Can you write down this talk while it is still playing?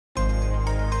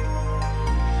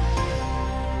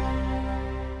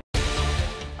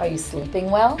Are you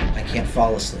sleeping well? I can't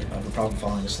fall asleep. I have a problem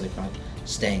falling asleep, not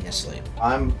staying asleep.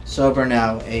 I'm sober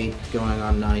now, 8 going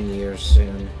on 9 years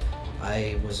soon.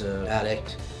 I was an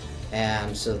addict,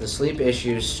 and so the sleep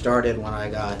issues started when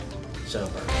I got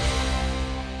sober.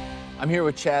 I'm here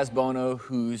with Chaz Bono,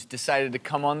 who's decided to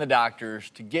come on The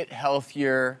Doctors to get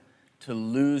healthier, to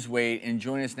lose weight, and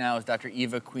join us now is Dr.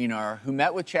 Eva Cuinar, who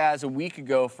met with Chaz a week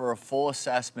ago for a full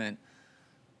assessment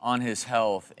on his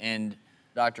health. And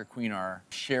Dr. Cuinar,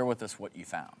 share with us what you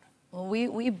found. Well,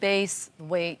 we base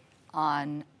weight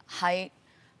on height,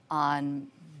 on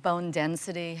bone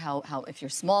density, how if you're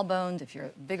small boned, if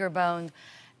you're bigger boned.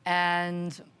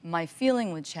 And my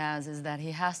feeling with Chaz is that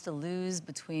he has to lose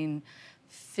between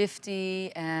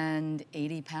 50 and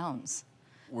 80 pounds.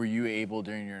 Were you able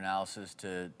during your analysis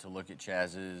to look at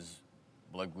Chaz's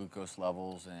blood glucose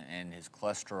levels and his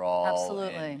cholesterol?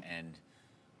 Absolutely. And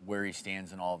where he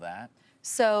stands and all that?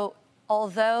 So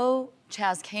although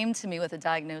Chaz came to me with a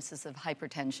diagnosis of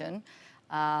hypertension,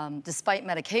 despite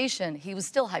medication, he was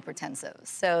still hypertensive.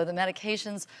 So the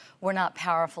medications were not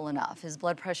powerful enough. His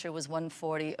blood pressure was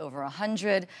 140 over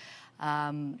 100.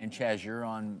 And Chaz, you're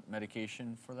on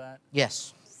medication for that?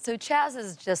 Yes. So Chaz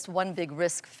is just one big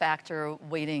risk factor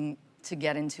waiting to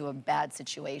get into a bad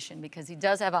situation because he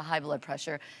does have a high blood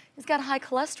pressure. He's got high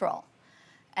cholesterol.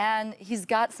 And he's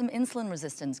got some insulin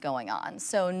resistance going on.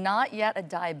 So not yet a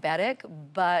diabetic,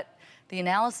 but the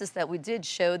analysis that we did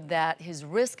showed that his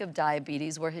risk of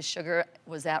diabetes, where his sugar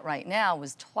was at right now,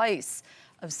 was twice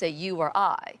of, say, you or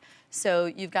I. So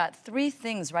you've got three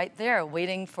things right there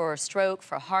waiting for a stroke,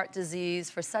 for heart disease,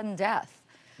 for sudden death.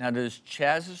 Now, does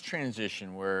Chaz's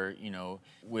transition where,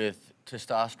 with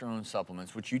testosterone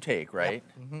supplements, which you take, right?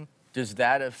 Yep. Mm-hmm. Does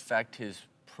that affect his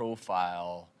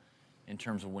profile in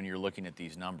terms of when you're looking at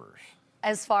these numbers?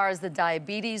 As far as the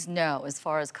diabetes, no. As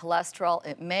far as cholesterol,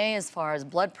 it may. As far as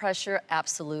blood pressure,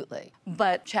 absolutely.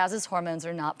 But Chaz's hormones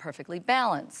are not perfectly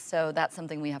balanced, so that's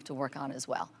something we have to work on as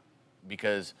well.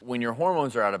 Because when your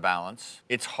hormones are out of balance,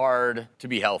 it's hard to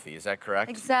be healthy, is that correct?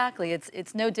 Exactly.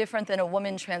 It's no different than a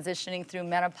woman transitioning through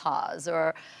menopause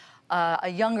or a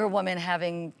younger woman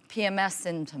having PMS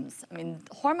symptoms. I mean,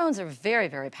 hormones are very,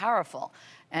 very powerful,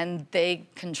 and they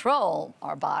control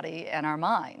our body and our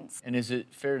minds. And is it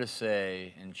fair to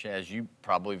say, and Chaz, you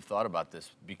probably have thought about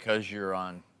this, because you're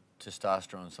on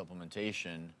testosterone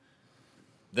supplementation,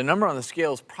 the number on the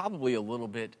scale is probably a little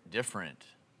bit different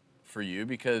for you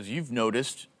because you've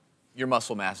noticed your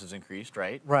muscle mass has increased,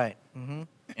 right? Right. Mm-hmm.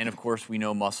 And of course, we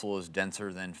know muscle is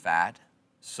denser than fat.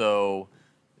 So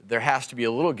there has to be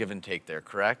a little give and take there,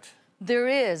 correct? There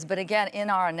is, but again, in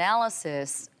our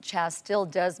analysis, Chaz still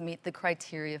does meet the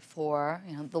criteria for,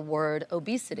 the word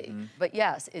obesity. Mm-hmm. But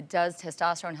yes, it does,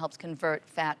 testosterone helps convert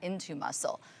fat into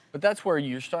muscle. But that's where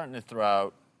you're starting to throw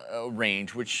out a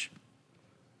range, which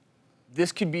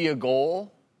this could be a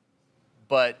goal,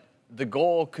 but the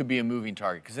goal could be a moving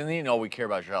target, because in the end, all we care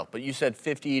about is your health. But you said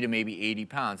 50 to maybe 80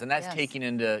 pounds, and that's Yes. taking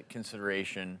into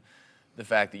consideration the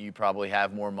fact that you probably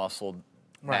have more muscle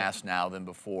mass now than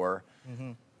before.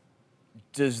 Mm-hmm.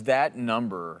 Does that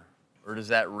number, or does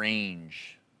that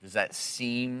range, does that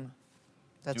seem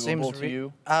doable to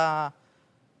you?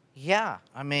 Yeah.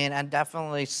 I mean, and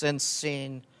definitely since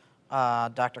seeing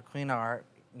Dr. Cuinar,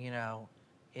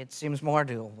 it seems more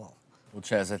doable. Well,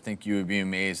 Chaz, I think you would be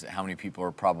amazed at how many people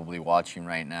are probably watching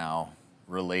right now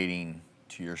relating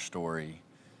to your story.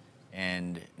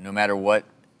 And no matter what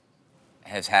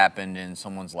has happened in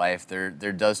someone's life, there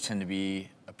does tend to be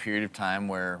a period of time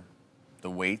where the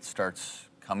weight starts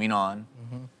coming on,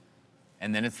 mm-hmm.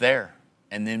 and then it's there.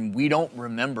 And then we don't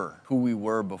remember who we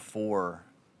were before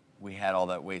we had all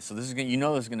that weight. So this is this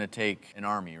is going to take an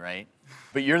army, right?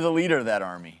 But you're the leader of that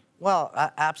army. Well,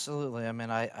 absolutely. I mean,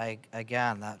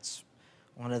 again, that's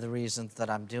one of the reasons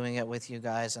that I'm doing it with you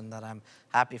guys and that I'm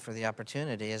happy for the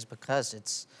opportunity is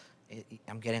because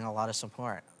I'm getting a lot of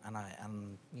support, and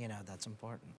that's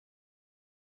important.